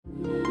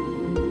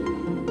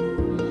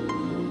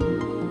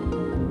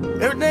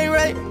Everything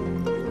right.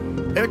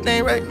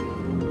 Everything right.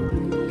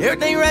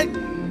 Everything right.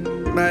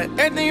 Right.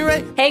 Everything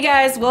right. Hey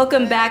guys,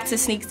 welcome back to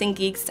Sneeks and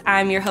Geeks.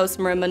 I'm your host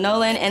Marimba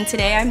Nolan, and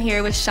today I'm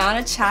here with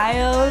Shonna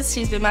Chiles.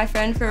 She's been my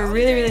friend for a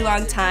really, really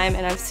long time,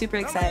 and I'm super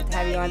excited to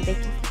have you on. Thank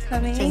you for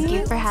coming. Thank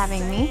you for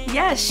having me.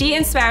 Yeah, she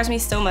inspires me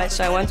so much,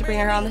 so I wanted to bring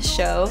her on the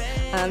show.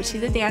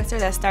 She's a dancer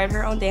that started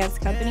her own dance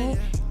company,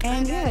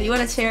 and yeah, you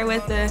want to share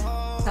with the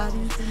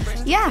audience?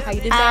 Yeah. How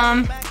you did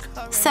that?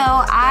 So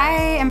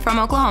I am from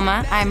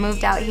Oklahoma. I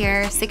moved out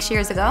here 6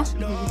 years ago,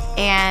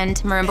 and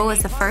Marimba was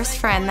the first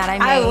friend that I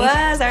made.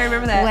 I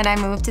remember that. When I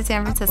moved to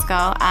San Francisco,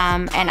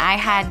 and I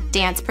had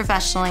danced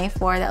professionally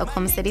for the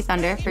Oklahoma City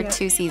Thunder for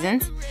 2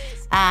 seasons.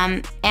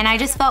 And I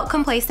just felt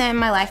complacent in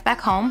my life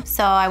back home,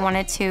 so I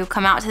wanted to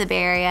come out to the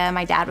Bay Area.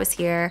 My dad was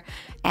here,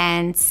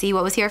 and see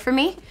what was here for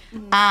me.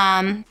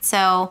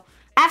 So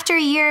after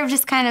a year of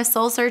just kind of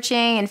soul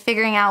searching and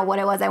figuring out what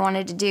it was I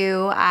wanted to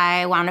do,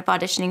 I wound up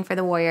auditioning for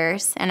the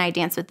Warriors, and I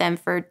danced with them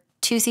for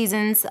 2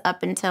 seasons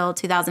up until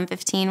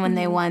 2015 when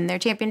they won their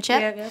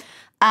championship.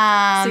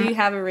 So you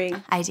have a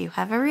ring. I do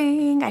have a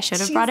ring. I should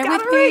have brought it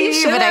with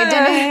me, but I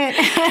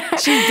didn't.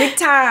 She's big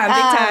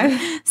time, big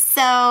time.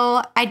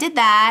 So I did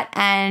that,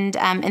 and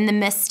in the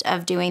midst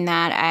of doing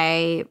that,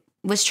 I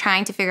was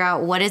trying to figure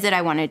out what is it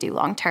I want to do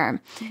long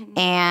term.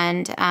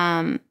 And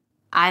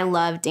I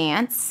love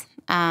dance.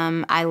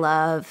 I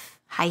love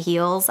high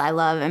heels. I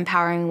love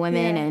empowering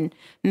women and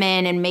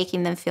men and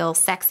making them feel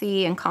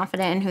sexy and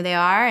confident in who they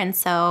are. And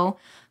so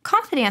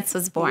Confidence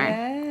was born.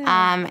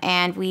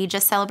 And we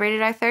just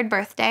celebrated our 3rd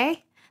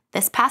birthday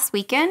this past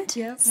weekend.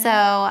 So,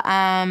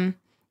 yeah,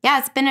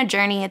 it's been a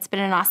journey. It's been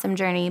an awesome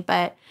journey,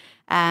 but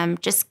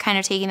just kind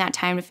of taking that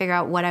time to figure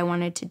out what I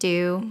wanted to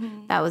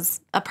do. That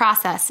was a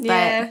process,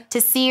 but to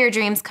see your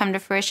dreams come to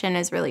fruition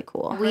is really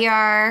cool. We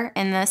are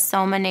in the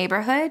Soma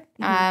neighborhood.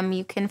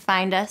 You can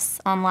find us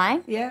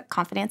online,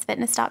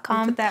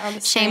 confidencefitness.com. Put that on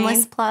the screen.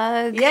 Shameless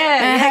plug. Go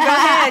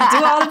ahead.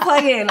 Do all the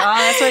plugging.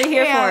 That's what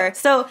you're here for.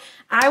 So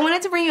I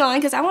wanted to bring you on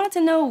because I wanted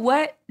to know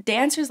what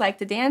dancers like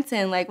to dance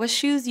in, like what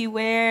shoes you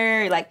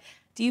wear, like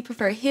do you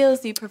prefer heels,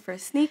 do you prefer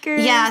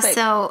sneakers?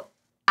 So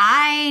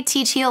I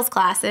teach heels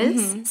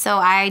classes, so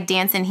I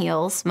dance in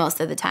heels most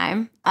of the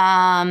time.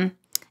 And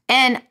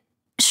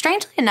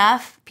strangely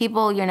enough,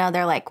 people,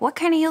 they're like, what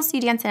kind of heels do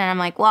you dance in? And I'm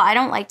like, well, I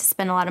don't like to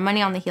spend a lot of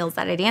money on the heels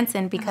that I dance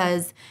in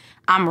because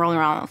I'm rolling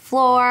around on the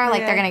floor,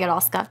 like they're going to get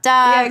all scuffed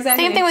up.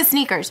 Same thing with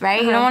sneakers,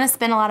 right? You don't want to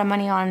spend a lot of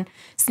money on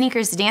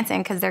sneakers to dance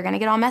in because they're going to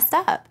get all messed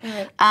up.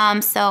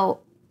 So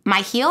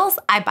my heels,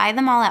 I buy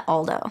them all at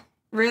Aldo.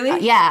 Really?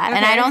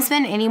 And I don't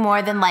spend any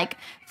more than like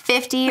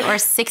 $50 or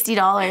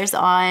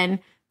 $60 on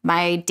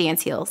my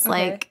dance heels.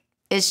 Like,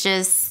 it's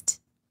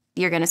just,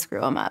 you're going to screw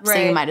them up. So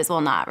you might as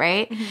well not,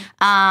 right?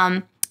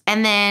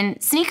 And then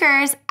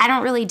sneakers, I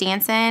don't really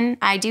dance in.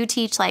 I do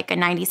teach like a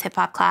 90s hip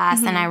hop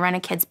class and I run a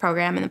kids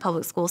program in the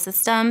public school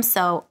system.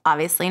 So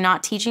obviously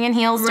not teaching in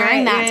heels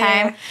during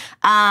that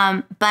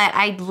time. But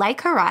I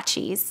like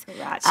Huaraches.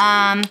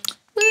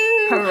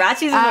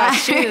 Huaraches is my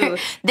shoe.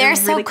 They're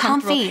so really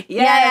comfy.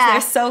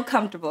 They're so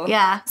comfortable.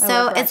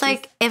 So it's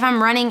like if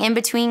I'm running in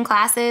between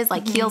classes,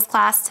 like heels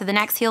class to the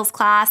next heels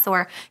class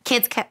or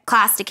kids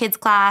class to kids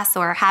class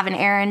or have an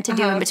errand to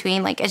do in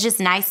between, like it's just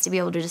nice to be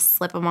able to just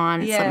slip them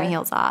on and slip my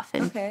heels off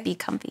and be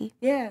comfy.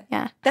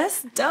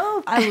 That's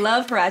dope. I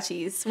love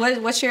Huaraches.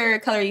 What's your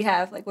color you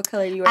have? Like what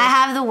color do you wear? I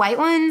have the white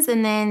ones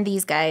and then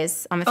these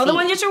guys on my feet. Oh, the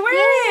ones that you're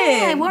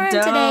wearing. Yeah, I wore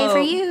them today for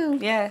you.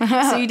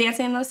 So you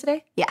dancing in those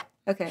today? Yeah.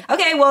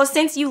 Okay, well,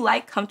 since you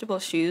like comfortable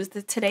shoes,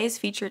 today's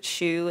featured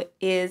shoe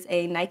is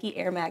a Nike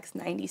Air Max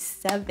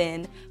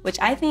 97, which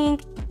I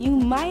think you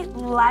might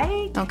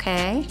like.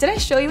 Okay. Did I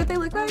show you what they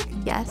look like?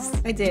 Yes.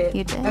 I did.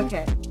 You did.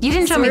 Okay. You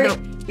didn't show me the...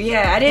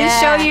 Yeah, I didn't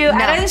show you. No.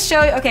 I didn't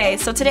show you. Okay,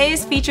 so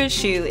today's featured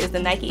shoe is the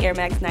Nike Air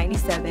Max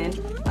 97.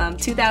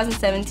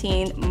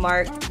 2017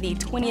 marked the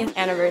 20th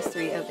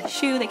anniversary of the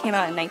shoe that came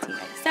out in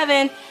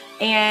 1997.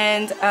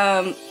 And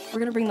we're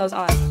going to bring those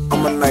on.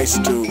 I'm a nice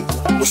dude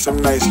with some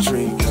nice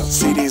dreams.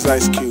 See these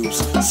ice cubes,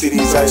 see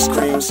these ice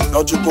creams.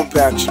 Eligible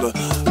bachelor,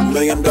 $1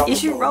 million.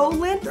 Is you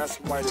rolling? That's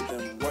white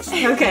them.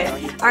 Okay.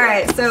 All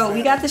right. So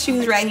we got the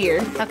shoes right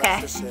here.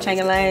 Okay.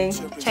 Chang-a-lang.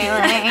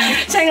 Chang-a-lang.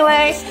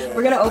 Chang-a-lang.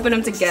 We're going to open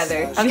them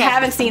together. Okay. You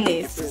haven't seen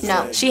these.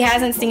 No. She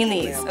hasn't seen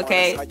these.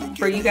 Okay.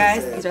 For you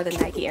guys, these are the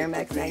Nike Air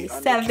Max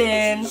 97.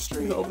 We're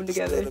going to open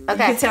together. Okay. You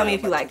can tell me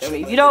if you like them.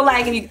 If you don't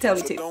like them, you can tell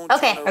me too.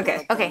 Okay.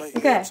 Okay. Okay.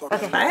 Okay.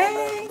 Okay.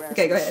 Bye.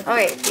 Okay, go ahead. Oh,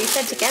 wait. You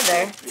said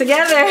together.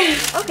 Together.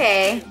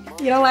 Okay.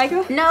 You don't like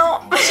them?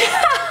 No.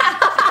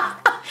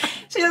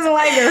 She doesn't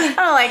like them.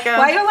 I don't like them.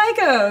 Why you don't like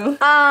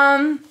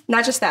them?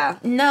 Not your style.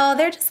 No,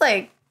 they're just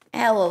like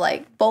hella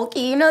like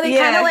bulky. They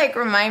kind of like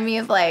remind me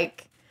of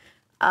like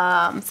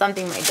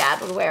something my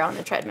dad would wear on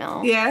the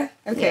treadmill. Yeah?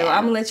 Okay, well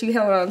I'm gonna let you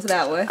hold on to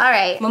that one. All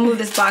right. I'm gonna move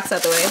this box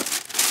out the way.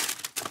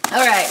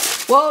 All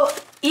right. Well,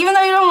 even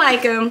though you don't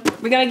like them,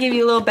 we're gonna give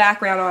you a little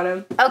background on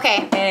them.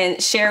 Okay.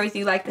 And share with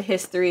you like the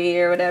history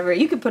or whatever.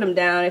 You can put them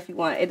down if you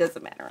want. It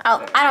doesn't matter.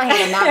 Oh, I don't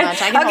hate them that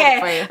much. I can hold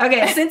it for you.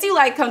 Okay, since you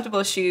like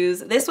comfortable shoes,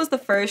 this was the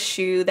first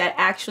shoe that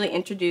actually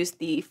introduced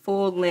the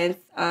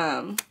full-length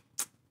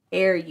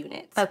air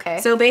unit. Okay.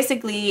 So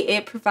basically,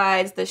 it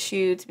provides the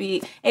shoe to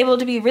be able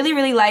to be really,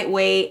 really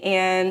lightweight,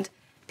 and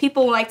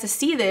people like to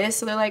see this,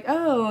 so they're like,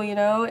 oh, you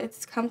know,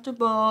 it's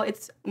comfortable.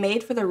 It's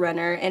made for the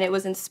runner, and it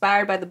was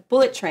inspired by the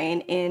bullet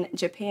train in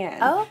Japan.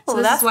 Oh, so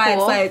this that's is why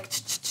cool.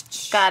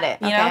 it's like, got it.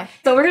 you know?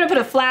 So we're going to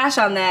put a flash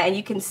on that, and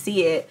you can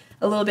see it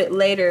a little bit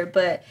later.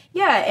 But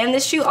yeah, and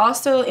this shoe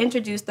also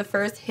introduced the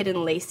first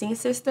hidden lacing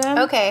system.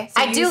 Okay.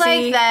 So I do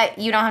like that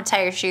you don't have to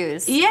tie your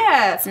shoes.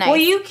 Yeah. It's nice. Well,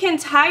 you can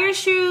tie your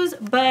shoes,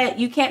 but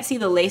you can't see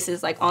the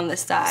laces like on the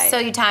side. So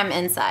you tie them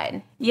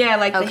inside. Yeah,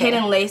 like the Okay.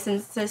 hidden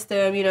lacing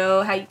system, you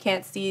know, how you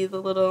can't see the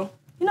little,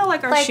 you know,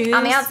 like our shoes.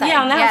 on the outside.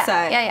 Yeah, on the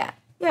outside. Yeah.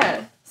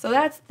 Yeah. So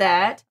that's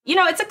that. You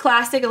know, it's a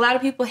classic. A lot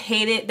of people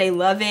hate it. They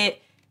love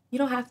it. You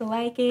don't have to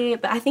like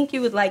it, but I think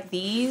you would like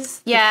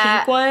these. Yeah. The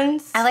pink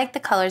ones. I like the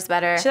colors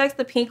better. She likes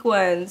the pink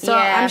ones. So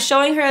Yeah. I'm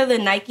showing her the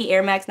Nike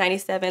Air Max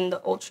 97,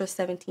 the Ultra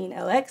 17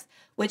 LX,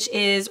 which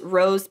is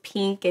rose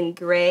pink and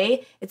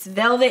gray. It's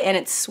velvet and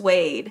it's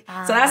suede.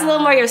 So that's a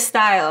little more your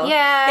style.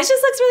 Yeah. It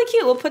just looks really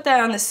cute. We'll put that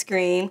on the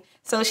screen.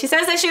 So she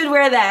says that she would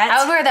wear that.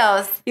 I would wear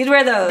those. You'd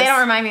wear those. They don't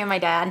remind me of my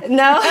dad.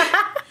 No?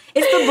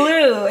 It's the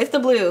blue. It's the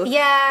blue.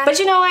 Yeah. But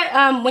you know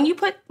what? When you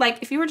put,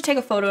 like, if you were to take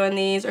a photo in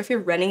these, or if you're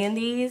running in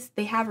these,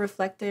 they have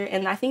reflector,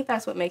 and I think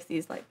that's what makes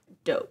these, like,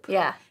 dope.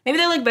 Yeah. Maybe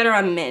they look better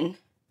on men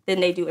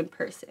than they do in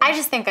person. I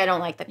just think I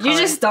don't like the color. You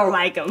just don't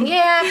like them.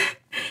 Yeah.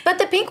 But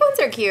the pink ones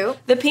are cute.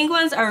 The pink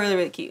ones are really,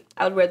 really cute.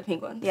 I would wear the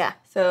pink ones. Yeah.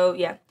 So,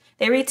 yeah.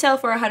 They retail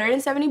for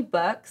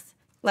 $170.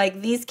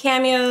 Like, these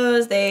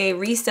cameos, they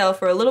resell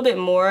for a little bit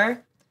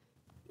more,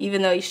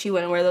 even though she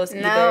wouldn't wear those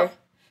either.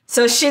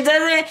 So Sean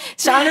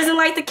doesn't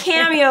like the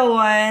cameo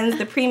ones,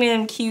 the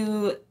premium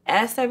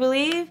QS, I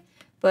believe.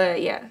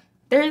 But yeah,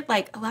 they're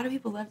like, a lot of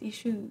people love these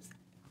shoes.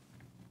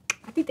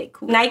 I think they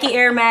cool. Nike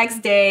Air Max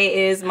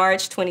Day is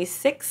March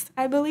 26th,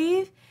 I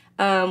believe.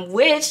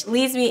 Which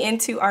leads me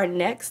into our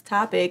next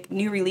topic,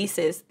 new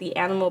releases, the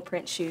animal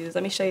print shoes.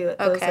 Let me show you what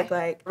those look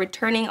like.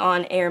 Returning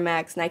on Air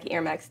Max, Nike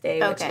Air Max Day,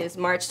 which is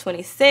March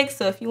 26th.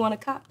 So if you want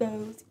to cop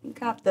those, you can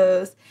cop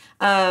those.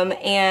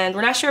 And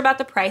we're not sure about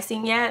the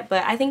pricing yet,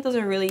 but I think those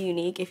are really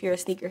unique. If you're a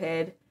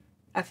sneakerhead,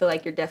 I feel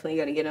like you're definitely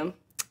going to get them.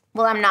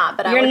 Well, I'm not,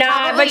 but You're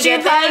not, but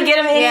you'd probably get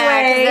them anyway.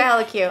 Yeah, because they're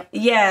hella cute.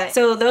 Yeah,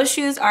 so those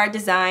shoes are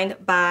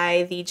designed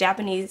by the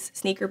Japanese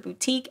sneaker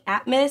boutique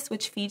Atmos,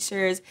 which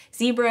features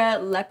zebra,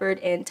 leopard,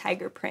 and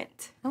tiger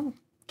print. Oh,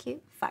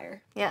 cute.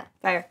 Fire. Yeah.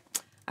 Fire.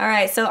 All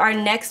right, so our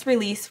next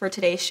release for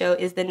today's show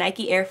is the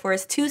Nike Air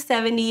Force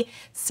 270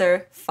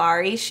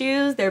 Safari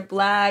shoes. They're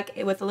black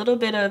with a little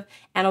bit of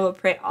animal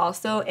print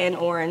also and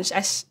orange.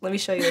 Let me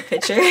show you a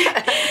picture.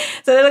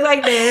 So they look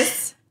like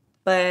this.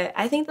 But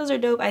I think those are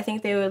dope. I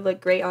think they would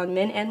look great on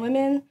men and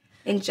women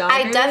in joggers.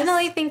 I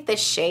definitely think the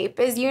shape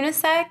is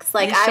unisex.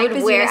 Like, I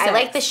would wear, I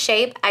like the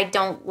shape. I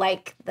don't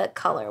like the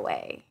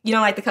colorway. You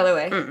don't like the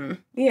colorway? Mm-mm.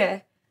 Yeah.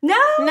 No?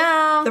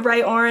 No. The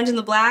bright orange and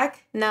the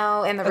black?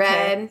 No, and the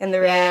red. And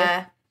the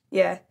red.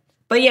 Yeah.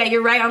 But yeah,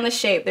 you're right on the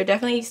shape. They're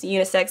definitely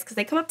unisex because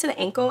they come up to the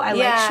ankle. I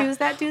like shoes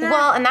that do that.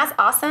 Well, and that's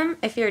awesome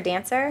if you're a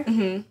dancer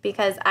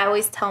because I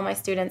always tell my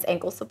students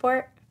ankle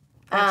support.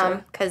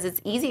 Because it's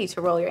easy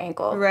to roll your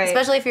ankle. Right.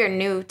 Especially if you're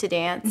new to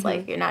dance,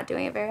 like you're not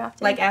doing it very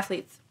often. Like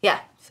athletes.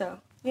 Yeah. So,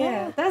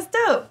 yeah, that's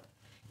dope.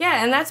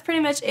 Yeah, and that's pretty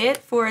much it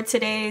for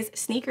today's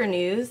sneaker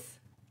news.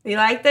 You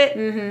liked it?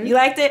 Mm-hmm. You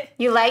liked it?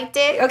 You liked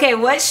it? Okay,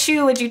 what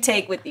shoe would you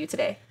take with you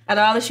today? Out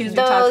of all the shoes we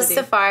talked about. Those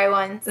safari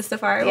ones. The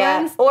safari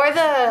ones? Or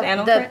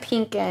the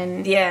pink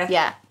and... Yeah.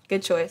 Yeah.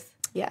 Good choice.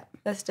 Yeah.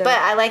 That's dope. But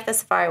I like the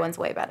safari ones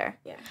way better.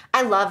 Yeah.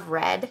 I love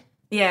red.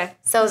 Yeah.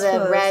 So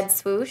the red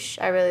swoosh,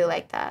 I really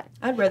like that.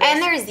 I'd wear those. And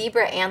they're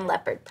zebra and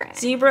leopard print.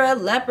 Zebra,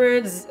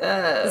 leopards,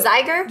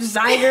 Zyger,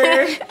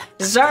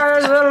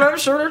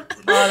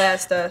 all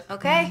that stuff.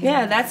 Okay.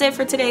 Yeah, that's it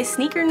for today's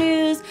sneaker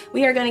news.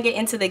 We are going to get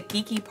into the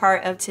geeky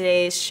part of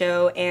today's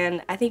show,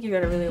 and I think you're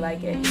going to really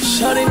like it.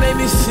 Shawty made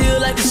me feel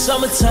like the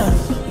summertime,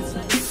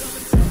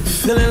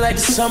 feeling like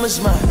the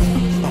summer's mine.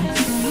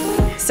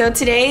 So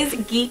today's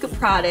geek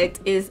product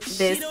is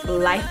this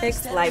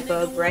Lifx light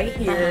bulb right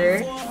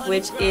here,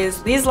 which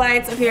is these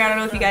lights up here. I don't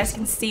know if you guys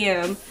can see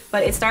them,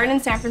 but it started in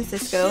San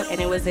Francisco and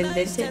it was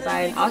invented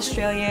by an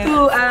Australian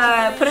who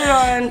put it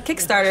on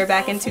Kickstarter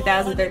back in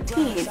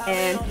 2013.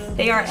 And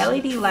they are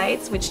LED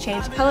lights which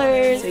change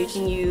colors, so you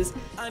can use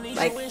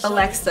like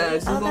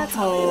Alexa, Google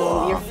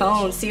Home, your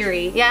phone,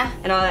 Siri,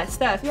 and all that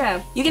stuff.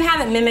 Yeah, you can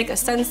have it mimic a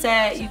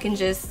sunset. You can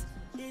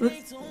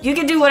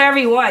do whatever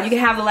you want. You can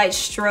have the light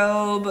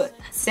strobe.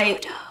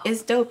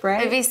 It's dope, right?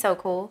 It'd be so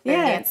cool for the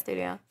dance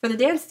studio. For the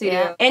dance studio.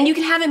 Yeah. And you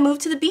can have it move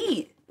to the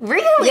beat.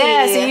 Really?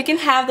 Yeah, so you can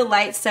have the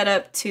light set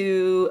up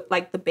to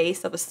like the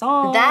bass of a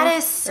song. That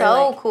is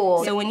so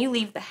cool. So when you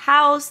leave the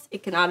house,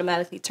 it can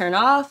automatically turn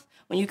off.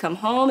 when you come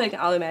home, it can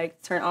automatically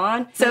turn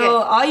on.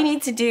 So all you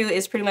need to do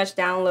is pretty much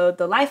download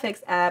the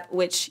Lifx app,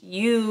 which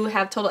you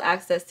have total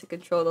access to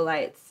control the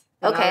lights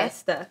and all that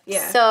stuff.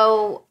 Yeah.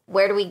 So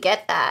where do we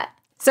get that?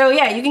 So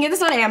yeah, you can get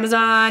this on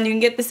Amazon. You can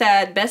get this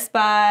at Best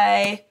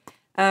Buy.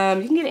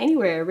 You can get it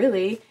anywhere,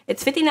 really.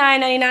 It's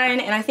 $59.99,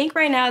 and I think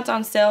right now it's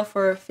on sale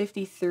for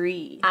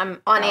 $53. I'm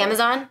on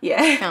Amazon?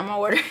 Yeah. I'm gonna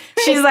order.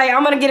 She's like,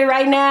 I'm gonna get it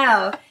right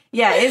now.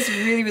 Yeah, it's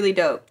really, really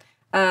dope.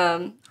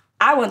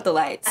 I want the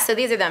lights. So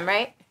these are them,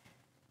 right?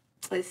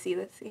 Let's see.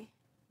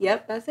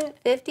 Yep, that's it.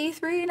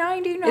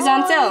 $53.99. It's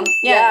on sale.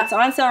 Yeah, it's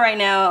on sale right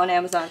now on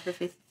Amazon for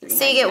 $53.99.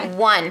 So you get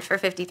one for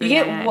 $53.99. You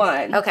get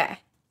one. Okay.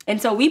 And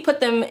so we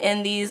put them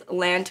in these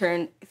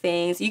lantern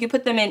things. You can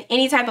put them in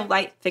any type of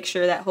light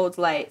fixture that holds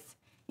lights.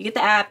 You get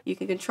the app, you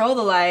can control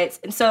the lights.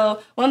 And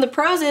so one of the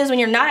pros is when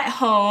you're not at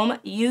home,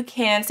 you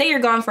can, say you're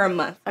gone for a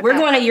month. Okay. We're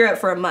going to Europe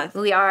for a month.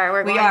 We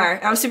are. We are.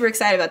 I'm super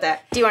excited about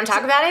that. Do you want to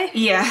talk about it?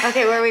 Yeah.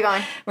 Okay, where are we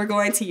going? We're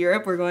going to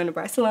Europe. We're going to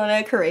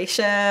Barcelona,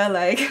 Croatia.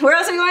 Like, where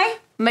else are we going?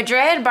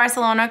 Madrid,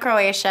 Barcelona,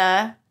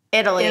 Croatia,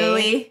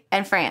 Italy,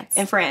 and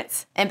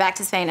France. And back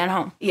to Spain and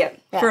home. Yeah,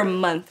 for a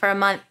month.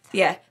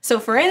 Yeah. So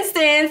for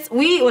instance,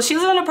 she lives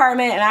in an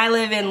apartment and I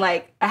live in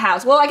like a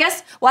house. Well,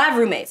 I have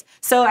roommates.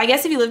 So I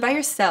guess if you live by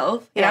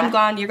yourself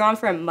and you're gone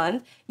for a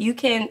month, you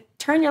can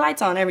turn your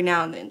lights on every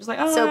now and then. Just like,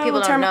 so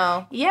people don't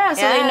know. Yeah,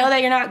 so they know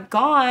that you're not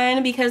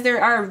gone, because there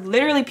are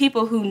literally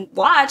people who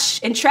watch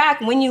and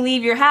track when you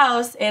leave your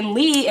house and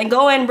leave and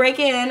go and break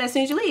in as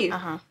soon as you leave.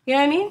 Uh-huh. You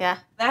know what I mean? Yeah.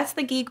 That's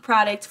the geek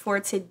product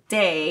for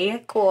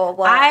today. Cool.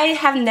 Well, I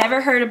have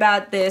never heard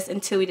about this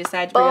until we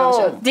decided to bring it on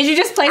the show. Did you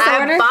just place the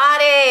order? I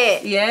bought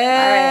it.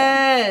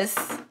 Yes.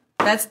 All right.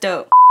 That's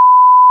dope.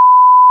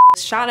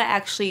 Shonna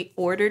actually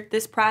ordered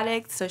this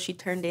product, so she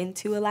turned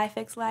into a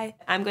Lifx light.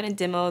 I'm going to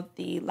demo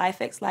the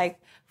Lifx light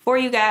for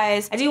you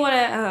guys. I do want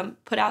to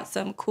put out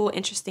some cool,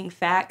 interesting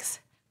facts.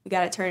 We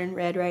got it turning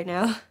red right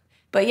now.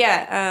 But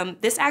yeah,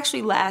 this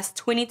actually lasts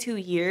 22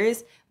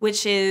 years,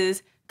 which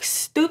is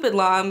stupid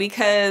long,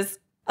 because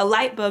a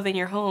light bulb in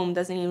your home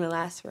doesn't even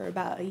last for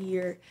about a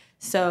year.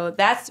 So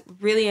that's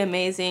really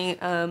amazing.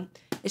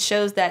 It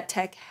shows that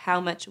tech,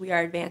 how much we are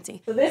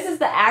advancing. So this is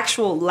the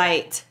actual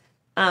light.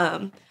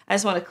 I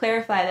just want to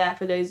clarify that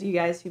for those of you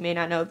guys who may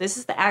not know. This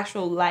is the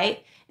actual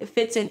light. It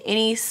fits in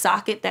any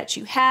socket that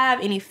you have,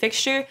 any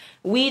fixture.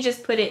 We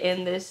just put it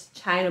in this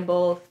China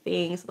bowl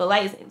thing, so the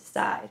light is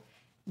inside.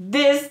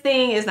 This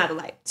thing is not a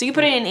light, so you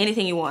put it in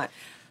anything you want.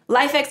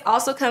 Lifx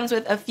also comes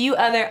with a few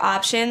other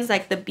options,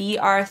 like the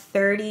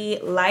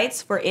BR30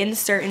 lights for in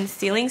certain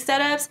ceiling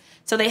setups.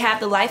 So they have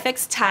the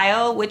Lifx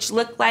tile, which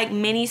look like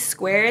mini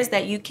squares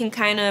that you can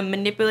kind of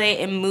manipulate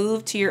and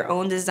move to your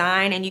own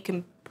design, and you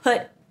can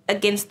put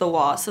against the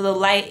wall. So the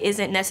light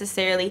isn't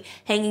necessarily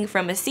hanging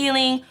from a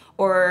ceiling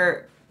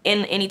or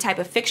in any type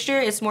of fixture.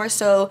 It's more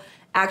so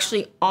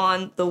actually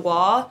on the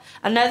wall.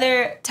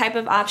 Another type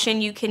of option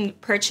you can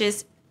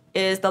purchase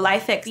is the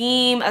Lifx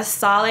beam, a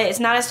solid. It's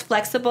not as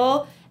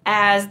flexible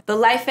as the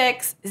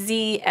Lifx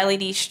Z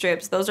LED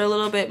strips. Those are a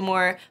little bit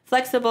more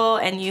flexible,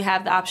 and you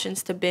have the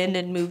options to bend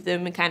and move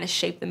them and kind of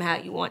shape them how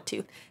you want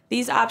to.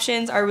 These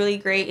options are really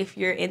great if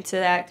you're into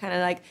that kind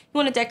of like, you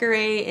want to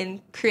decorate and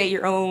create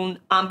your own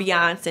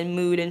ambiance and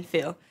mood and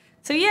feel.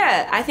 So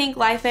yeah, I think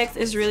Lifx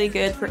is really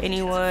good for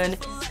anyone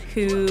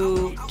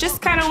who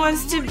just kind of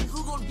wants to,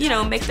 you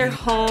know, make their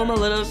home a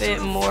little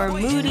bit more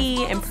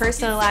moody and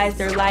personalize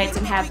their lights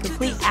and have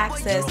complete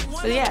access.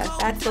 So yeah,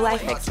 that's the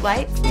Lifx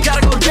light. You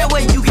gotta go that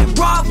way, you get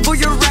robbed for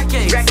your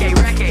racket. You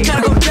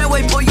gotta go that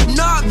way, boy, you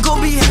not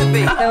gonna be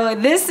happy. So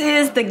this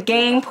is the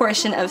game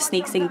portion of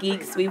Sneeks and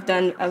Geeks. We've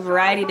done a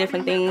variety of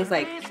different things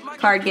like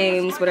card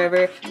games,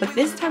 whatever. But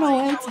this time I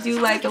wanted to do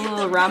like a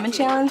little ramen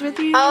challenge with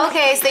you. Oh,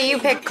 okay, so you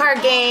pick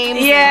card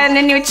games. Yeah, and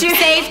then you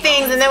save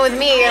things, and then with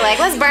me, you're like,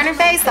 let's burn her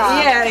face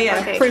off. Yeah,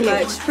 okay, pretty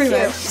much.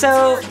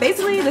 So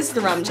basically, this is the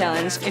ramen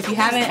challenge. If you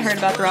haven't heard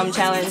about the ramen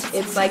challenge,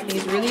 it's like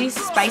these really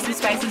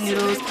spicy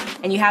noodles,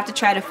 and you have to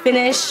try to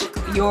finish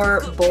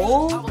your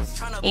bowl.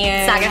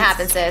 And it's not gonna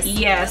happen, sis.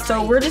 Yeah,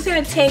 so we're just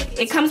gonna take,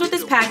 it comes with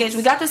this package.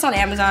 We got this on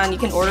Amazon. You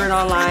can order it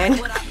online.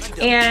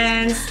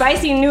 And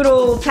spicy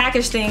noodle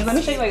package things. Let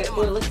me show you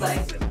what it looks like.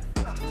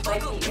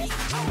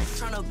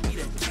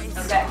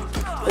 Okay,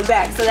 we're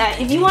back. So that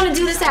if you want to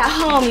do this at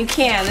home, you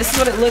can. This is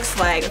what it looks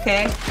like,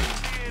 okay?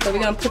 So we're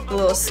gonna put the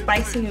little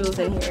spicy noodles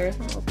in here.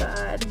 Oh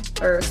God.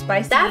 Or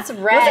spicy. That's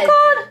red. What's it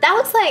called? That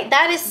looks like,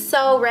 that is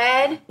so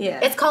red. Yeah.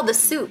 It's called the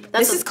soup.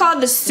 This is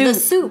called the soup. The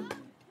soup.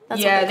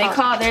 That's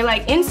yeah, they're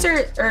like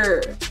insert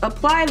or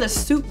apply the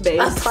soup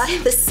base. Apply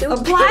the soup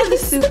Apply the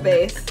soup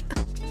base.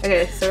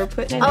 Okay, so we're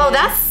putting it in. Oh,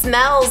 that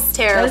smells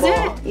terrible.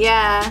 Does it?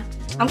 Yeah.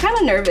 I'm kind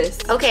of nervous.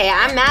 Okay,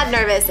 I'm mad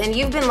nervous, and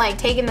you've been like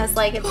taking this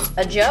like it's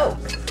a joke.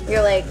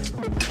 You're like,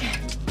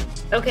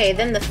 okay,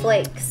 then the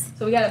flakes.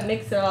 So we gotta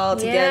mix it all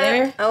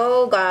together.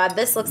 Oh God,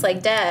 this looks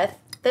like death.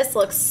 This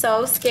looks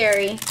so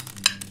scary.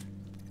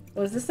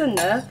 Was this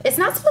enough? It's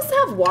not supposed to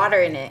have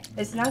water in it.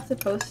 It's not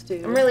supposed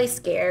to. I'm really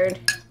scared.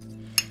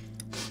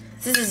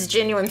 This is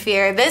genuine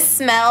fear. This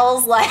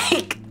smells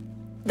like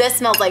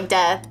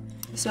death.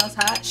 It smells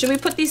hot. Should we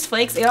put these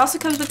flakes? It also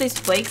comes with these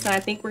flakes, and I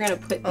think we're gonna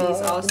put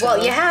these also.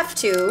 Well, you have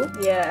to.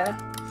 Yeah.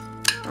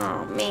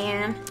 Oh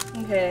man.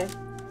 Okay.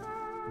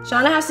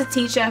 Shonna has to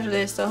teach after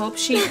this, so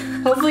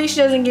hopefully she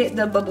doesn't get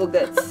the bubble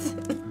guts.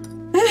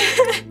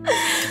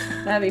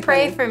 That'd be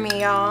Pray funny. for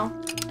me, y'all.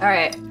 All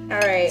right. All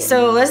right.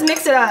 So let's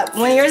mix it up.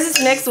 When yours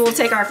is mixed, we'll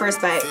take our first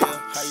bite.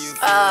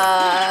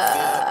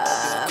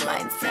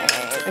 Mine's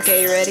next.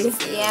 Okay, you ready?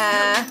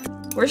 Yeah.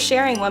 We're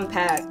sharing one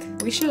pack.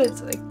 We should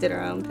have like did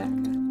our own pack.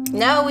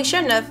 No, we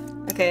shouldn't have.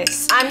 Okay.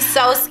 I'm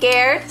so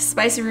scared.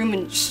 Spicy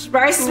ramen.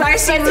 Spicy ramen.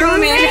 Spicy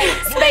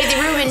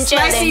ramen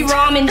Spicy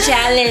challenge. ramen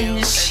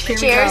challenge. Here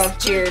Cheers. we go.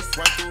 Cheers.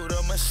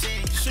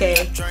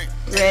 Okay.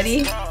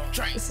 Ready?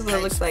 This is what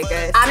it looks like,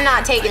 guys. I'm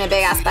not taking a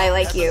big ass bite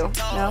like you.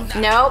 No?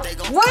 Nope.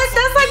 What?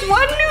 That's like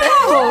one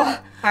noodle.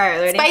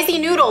 Alright, ready? Spicy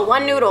noodle,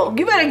 one noodle.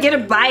 You better get a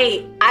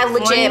bite. I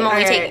legit am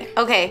only Alright. taking.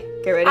 Okay.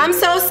 Get ready. I'm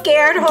so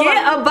scared. Hold Get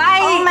on. a bite.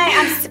 Oh my,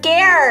 I'm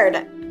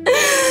scared.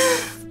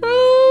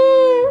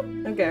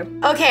 Okay.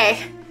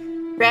 Okay.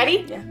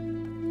 Ready? Yeah.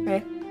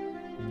 Okay.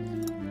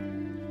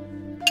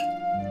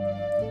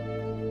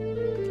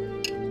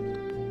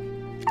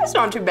 That's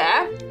not too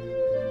bad.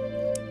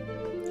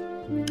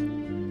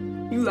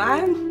 You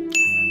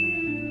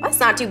lying? That's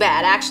not too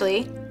bad,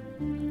 actually.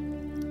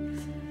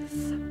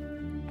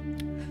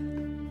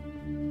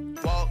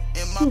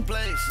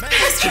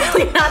 That's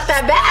really not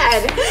that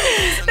bad.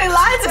 They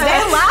lied to me.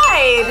 They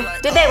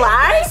lied. Did they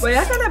lie? Wait,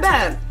 that's not that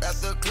bad.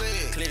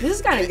 This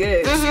is kind of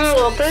good.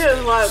 Well, this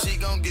is what.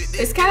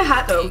 It's kind of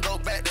hot though.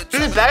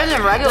 It's better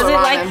than regular Does it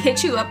ramen. like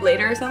hit you up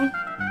later or something?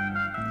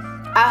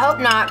 I hope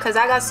not, because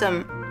I got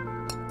some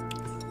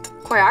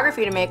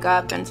choreography to make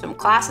up and some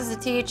classes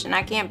to teach, and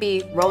I can't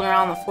be rolling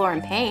around on the floor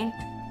in pain.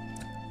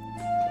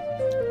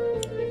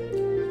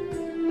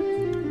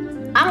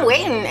 I'm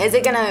waiting. Is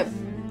it gonna...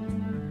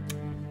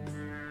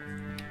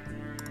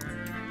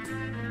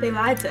 They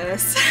lied to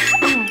us.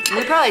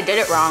 We probably did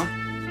it wrong.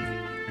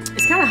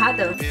 It's kind of hot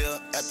though.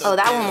 Oh,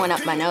 that one went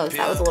up my nose.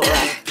 That was a little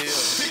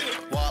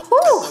rough.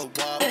 Whew.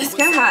 It's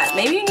kind of hot.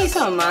 Maybe you need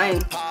some of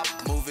mine.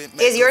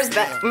 Is yours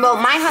better? Well,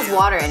 mine has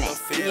water in it.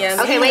 Yeah.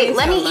 Okay, wait.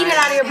 Let me eat it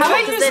out of your bowl. How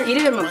about you just eat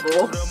it in my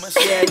bowl?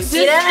 Yeah.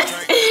 Eat it?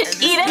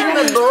 Eat it in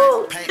the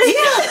bowl.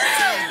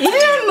 Eat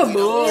it out of my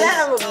bowl. Eat it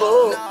out of the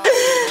bowl.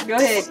 Go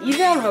ahead. Eat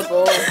it out of my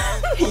bowl.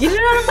 Eat it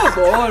out of my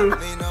bowl.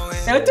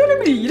 I'm telling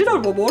me, eat it out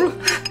of my bowl.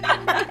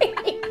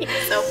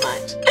 So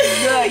much.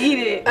 Go eat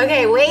it.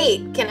 Okay,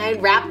 wait. Can I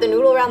wrap the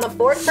noodle around the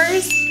fork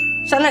first?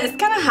 Shonna, it's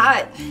kind of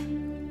hot.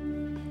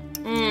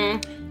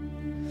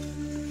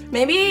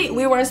 Maybe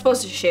we weren't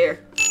supposed to share.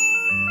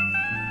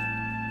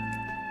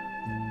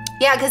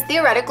 Yeah, because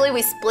theoretically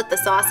we split the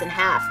sauce in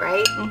half,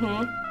 right?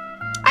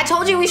 I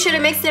told you we should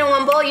have mixed it in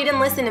one bowl. You didn't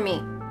listen to me.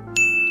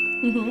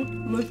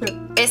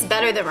 Listen. It's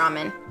better than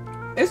ramen.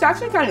 It's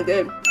actually kind of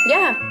good.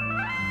 Yeah.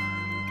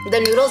 The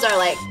noodles are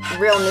like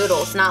real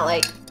noodles, not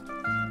like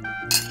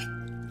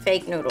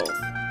fake noodles.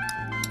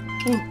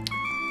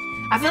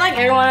 I feel like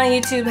everyone on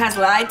YouTube has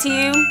lied to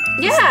you.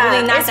 Yeah,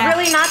 it's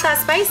really not that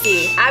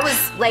spicy. I was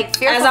like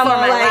fearful for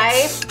my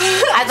life.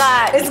 I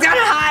thought it's kind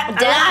of hot.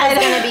 death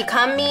was gonna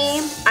become me.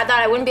 I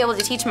thought I wouldn't be able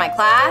to teach my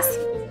class.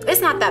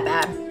 It's not that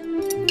bad.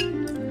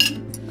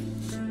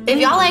 If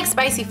y'all like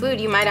spicy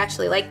food, you might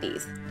actually like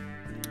these.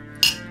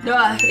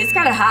 No, it's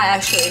kind of hot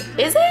actually.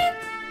 Is it?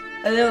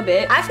 A little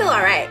bit. I feel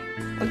all right.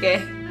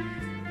 Okay.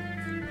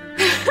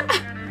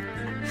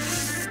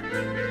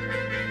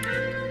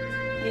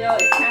 You know,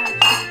 it's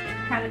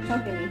kind of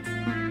choking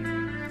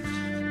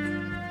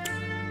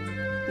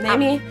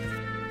me.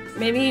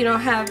 Maybe you don't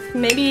have,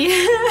 maybe.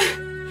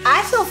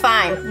 I feel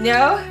fine.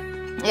 No?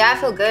 Yeah, I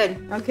feel good.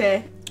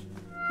 Okay.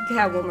 You can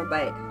have one more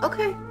bite.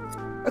 Okay.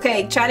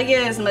 Okay, try to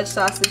get as much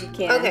sauce as you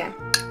can. Okay.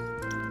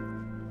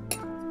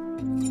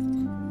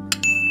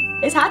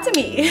 It's hot to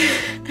me.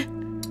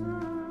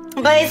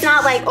 But it's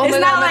not like, oh It's my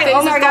not god, like, my face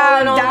oh my is god,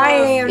 going I'm almost.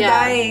 dying, I'm Yeah.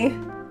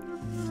 dying.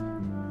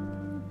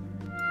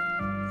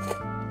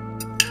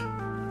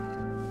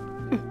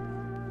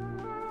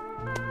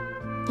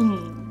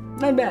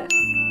 Not bad.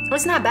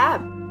 It's not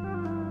bad.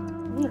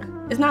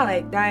 It's not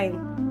like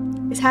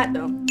dying. It's hot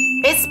though.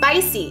 It's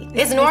spicy.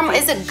 It's normal.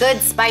 It's a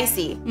good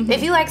spicy.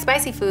 If you like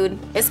spicy food,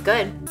 it's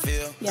good.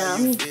 Yeah.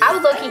 I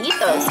would low-key eat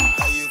those.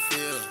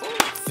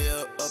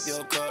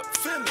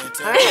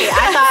 Alright,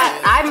 I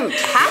thought I'm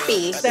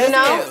happy, you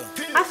know?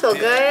 I feel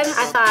good.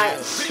 I thought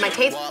my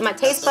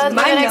taste buds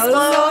were My gonna nose is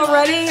explode. all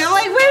running. I'm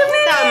like, wait a I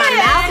minute. thought my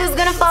mouth was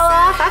gonna fall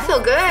off. I feel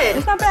good.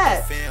 It's not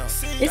bad.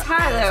 It's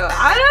hot though.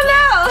 I don't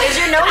know. Is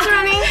your nose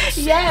running?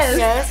 Yes.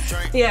 Yes.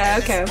 Yeah.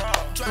 Okay.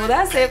 Well,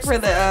 that's it for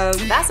the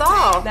That's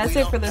all. That's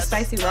it for the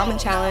spicy ramen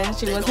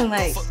challenge. It wasn't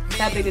like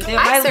that big a deal.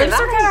 I My lips are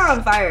survived. kind of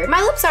on fire.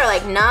 My lips are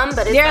like numb,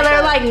 but it's Yeah, like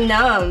they're a, like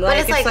numb. but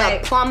it's like a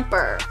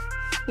plumper.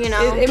 You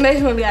know? It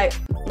makes me be like,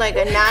 Like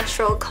a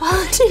natural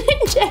collagen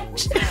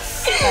injection.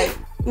 like,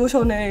 what's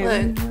your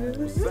name?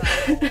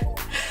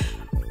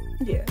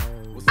 Yeah.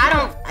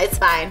 It's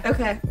fine.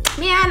 Okay.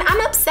 Man, I'm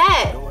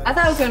upset. I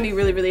thought it was gonna be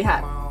really, really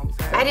hot.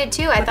 I did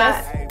too. I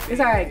thought It's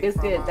alright. It's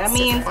good. That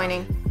means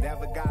disappointing.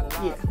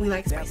 Yeah, we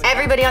like spicy.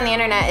 Everybody on the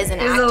internet is an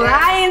Is actor.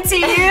 lying to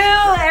you.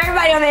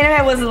 Everybody on the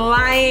internet was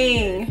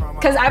lying.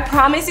 Cause I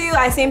promise you,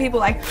 I seen people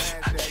like.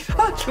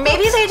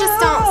 Maybe they just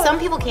don't. Some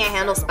people can't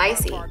handle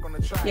spicy.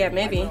 Yeah,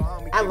 maybe.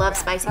 I love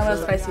spicy food. I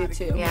love spicy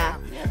too. Yeah.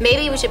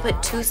 Maybe we should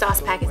put 2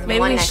 sauce packets in Maybe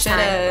one we next should time.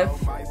 have.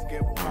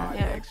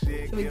 Yeah.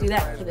 Should we do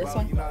that for this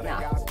one? No.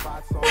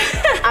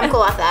 I'm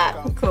cool off that.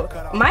 Cool.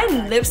 My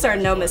lips are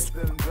numb as.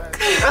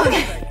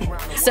 Okay.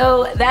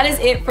 So that is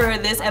it for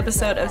this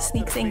episode of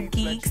Sneeks and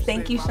Geeks.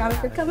 Thank you, Shonna,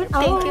 for coming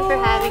on. Thank you for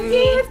having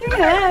me.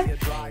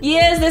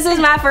 Yes, this is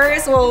my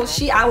first. Well,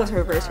 I was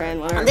her first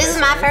friend. This is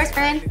my first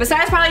friend.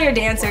 Besides probably your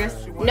dancers.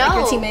 No. Like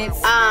your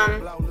teammates.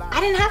 I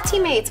didn't have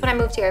teammates when I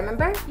moved here,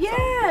 remember?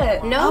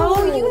 Yeah. No.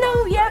 Oh, you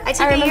know, yeah. I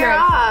took a year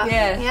off.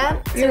 Yeah.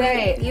 Yep. You're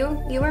right.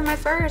 You were my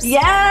first.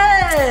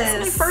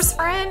 Yes. My first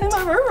friend. My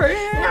first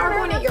friend. Now we're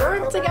going to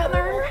Europe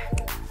together.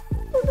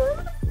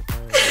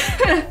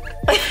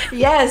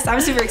 Yes, I'm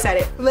super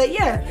excited. But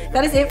yeah,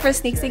 that is it for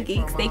Sneeks and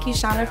Geeks. Thank you,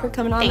 Shauna, for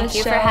coming on the show. Thank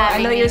you for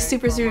having I know me. you're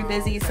super, super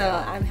busy, so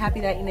I'm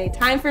happy that you made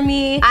time for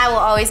me. I will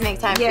always make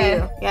time for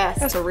you. Yes.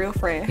 That's a real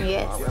friend.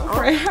 Yes.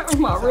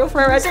 My real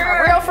friend right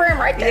there. Real friend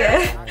right there.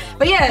 Yeah.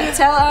 But yeah,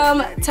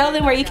 tell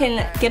them where you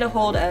can get a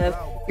hold of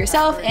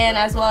yourself, and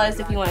as well as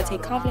if you want to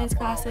take confidence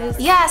classes.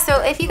 Yeah, so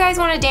if you guys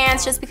want to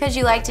dance just because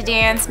you like to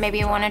dance, maybe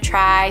you want to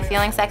try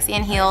feeling sexy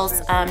in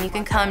heels, you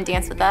can come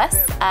dance with us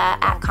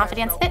at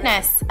Confidence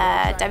Fitness,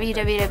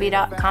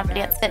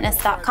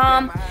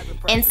 www.confidencefitness.com,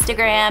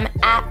 Instagram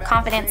at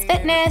Confidence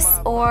Fitness,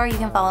 or you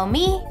can follow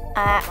me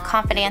at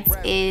Confidence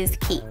is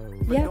Key.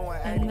 Yep,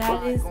 and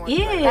that is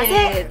it. That's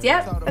it?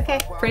 Yep. Okay.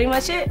 Pretty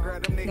much it.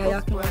 Now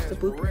y'all can watch the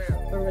bloopers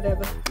or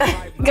whatever.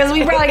 Because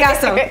we probably got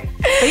some. But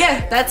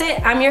yeah, that's it.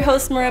 I'm your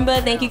host,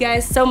 Marimba. Thank you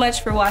guys so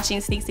much for watching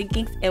Sneeks and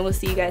Geeks, and we'll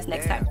see you guys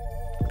next time.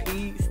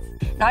 Peace.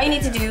 And all you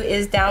need to do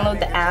is download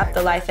the app,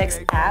 the Lifx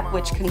app,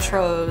 which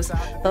controls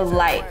the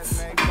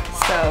lights.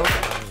 So,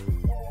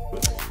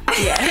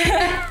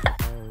 yeah.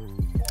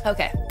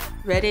 Okay.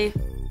 Ready?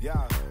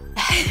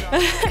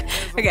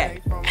 Okay.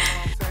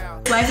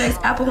 Lifx,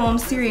 Apple Home,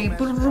 Siri. You have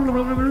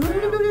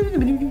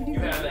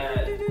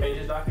that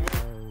pages document?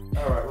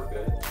 Alright, we're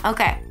good.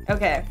 Okay.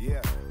 Okay.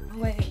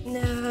 Wait,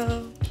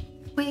 no.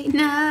 Wait,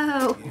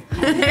 no.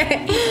 Wasn't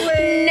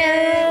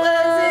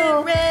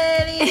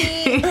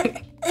ready.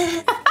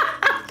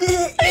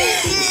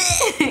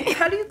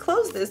 How do you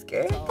close this,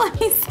 girl? Let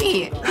me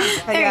see.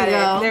 I got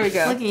it. There we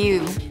go. Look at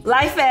you.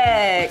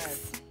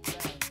 Lifx.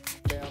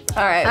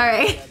 All right. All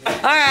right.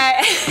 All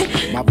right.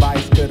 My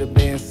vice could have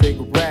been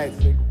cigarettes.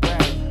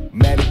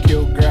 Met a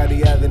cute girl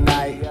the other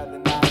night.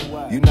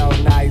 You know,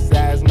 nice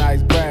ass,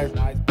 nice breath.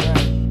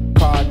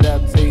 Called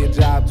up to your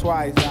job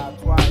twice.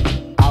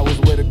 I was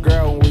with a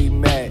girl